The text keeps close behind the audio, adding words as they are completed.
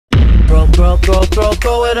Throw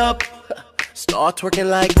it up. Start twerking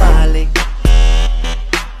like Miley.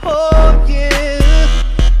 Oh yeah,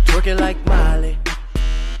 twerking like Miley.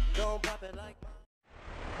 Don't pop it like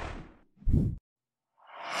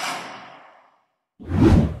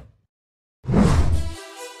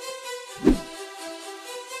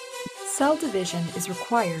Cell division is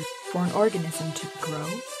required for an organism to grow,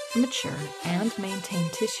 mature, and maintain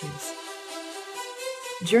tissues.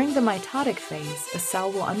 During the mitotic phase, a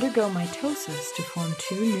cell will undergo mitosis to form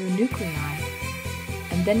 2 new nuclei,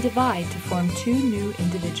 and then divide to form 2 new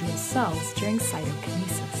individual cells during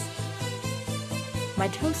cytokinesis.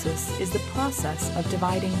 Mitosis is the process of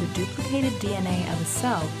dividing the duplicated DNA of a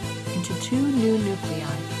cell into 2 new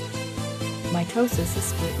nuclei. Mitosis is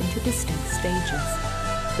split into distinct stages.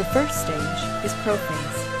 The first stage is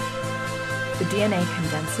prophase. The DNA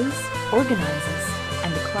condenses, organizes,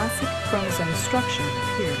 and the classic chromosome structure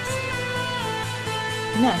appears.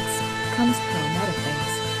 Next comes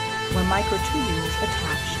prometaphase, where microtubules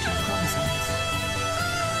attach to chromosomes.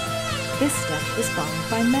 This step is followed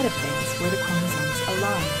by metaphase, where the chromosomes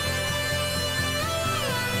align.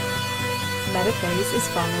 Metaphase is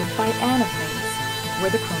followed by anaphase, where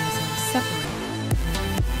the chromosomes separate.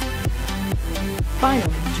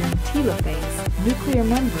 Finally, during telophase, nuclear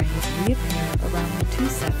membranes reappear around the 2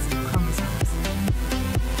 sets of chromosomes.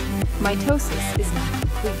 Mitosis is now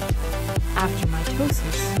complete. After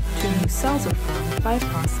mitosis, 2 new cells are formed by a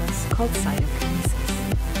process called cytokinesis.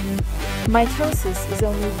 Mitosis is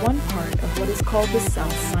only one part of what is called the cell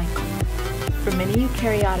cycle. For many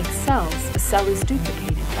eukaryotic cells, a cell is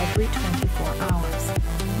duplicated every 24 hours.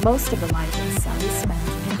 Most of the life of a cell is spent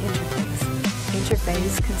in interphase.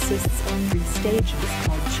 Interphase consists of 3 stages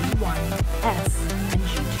called G1, S, and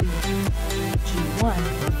G2. G1,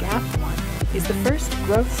 or gap1, is the first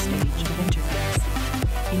growth stage of interphase.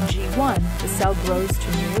 In G1, the cell grows to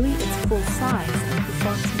nearly its full size and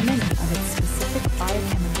performs many of its specific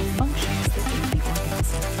biochemical functions that aid the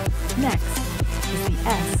organism. Next is the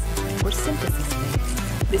S, or synthesis phase.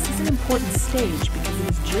 This is an important stage because it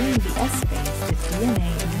is during the S phase that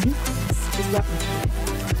DNA in the nucleus is replicated.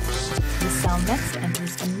 The cell next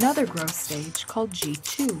enters another growth stage called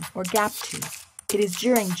G2, or gap2. It is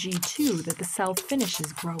during G2 that the cell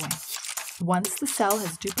finishes growing. Once the cell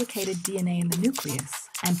has duplicated DNA in the nucleus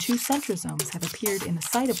and 2 centrosomes have appeared in the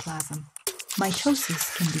cytoplasm,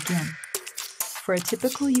 mitosis can begin. For a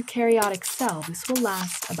typical eukaryotic cell, this will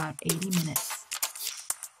last about 80 minutes.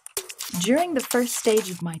 During the first stage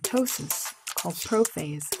of mitosis, called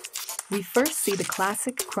prophase, we first see the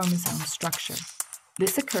classic chromosome structure.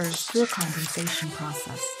 This occurs through a condensation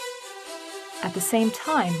process. At the same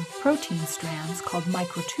time, protein strands called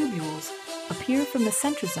microtubules appear from the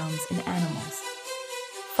centrosomes in animals.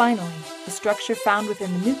 Finally, the structure found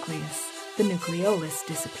within the nucleus, the nucleolus,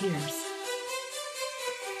 disappears.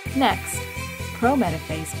 Next,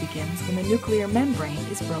 prometaphase begins when the nuclear membrane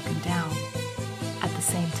is broken down. At the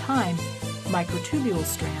same time, microtubule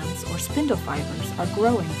strands, or spindle fibers, are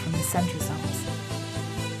growing from the centrosomes.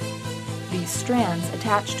 These strands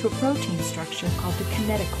attach to a protein structure called the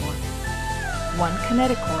kinetochore. One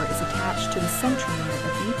kinetochore is attached to the centromere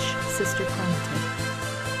of each sister chromatid.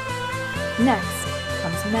 Next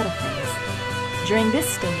comes metaphase. During this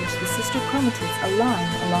stage, the sister chromatids align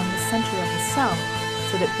along the center of the cell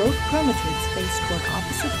so that both chromatids face toward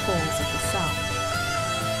opposite poles of the cell.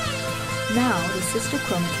 Now the sister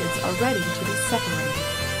chromatids are ready to be separated.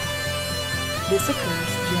 This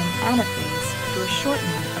occurs during anaphase through a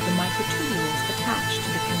shortening of the microtubules attached to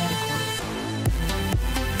the kinetochores.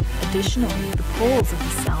 Additionally, the poles of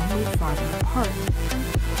the cell move farther apart,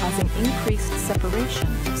 causing increased separation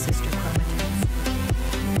of sister chromatids.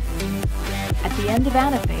 At the end of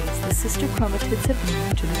anaphase, the sister chromatids have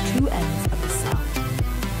moved to the 2 ends of the cell.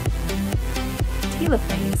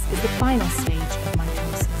 Telophase is the final stage of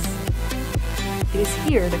mitosis. It is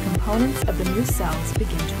here the components of the new cells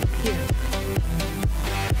begin to appear.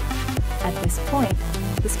 At this point,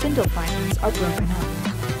 the spindle fibers are broken up.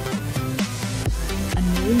 A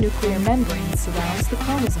new nuclear membrane surrounds the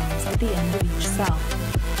chromosomes at the end of each cell,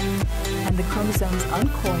 and the chromosomes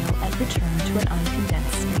uncoil and return to an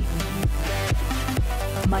uncondensed state.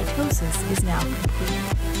 Mitosis is now complete.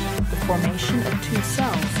 The formation of 2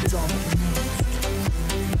 cells is all that remains.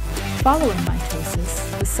 Following mitosis,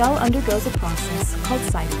 the cell undergoes a process called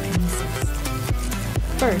cytokinesis.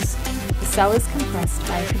 First, the cell is compressed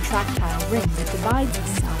by a contractile ring that divides the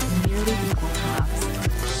cell in nearly equal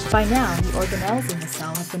halves. By now, the organelles in the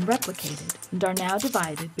cell have been replicated and are now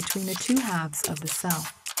divided between the 2 halves of the cell.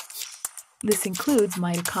 This includes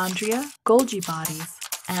mitochondria, Golgi bodies,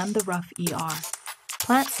 and the rough ER.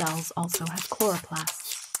 Plant cells also have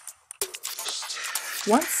chloroplasts.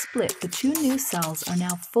 Once split, the two new cells are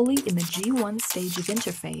now fully in the G1 stage of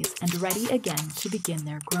interphase and ready again to begin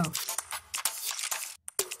their growth.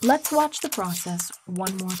 Let's watch the process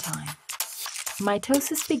one more time.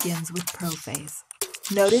 Mitosis begins with prophase.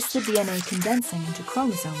 Notice the DNA condensing into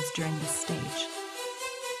chromosomes during this stage.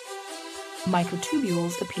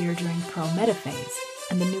 Microtubules appear during prometaphase,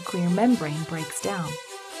 and the nuclear membrane breaks down.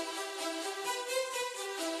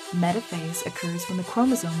 Metaphase occurs when the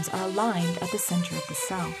chromosomes are aligned at the center of the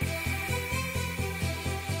cell.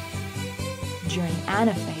 During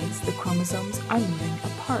anaphase, the chromosomes are moving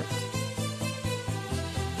apart.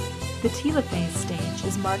 The telophase stage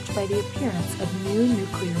is marked by the appearance of new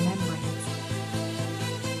nuclear membranes.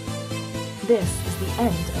 This is the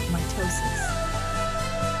end of mitosis.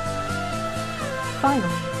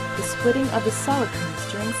 Finally, the splitting of the cell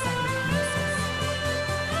occurs during cytokinesis.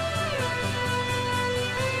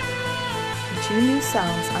 The two new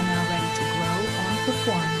cells are now ready to grow or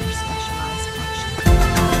perform their special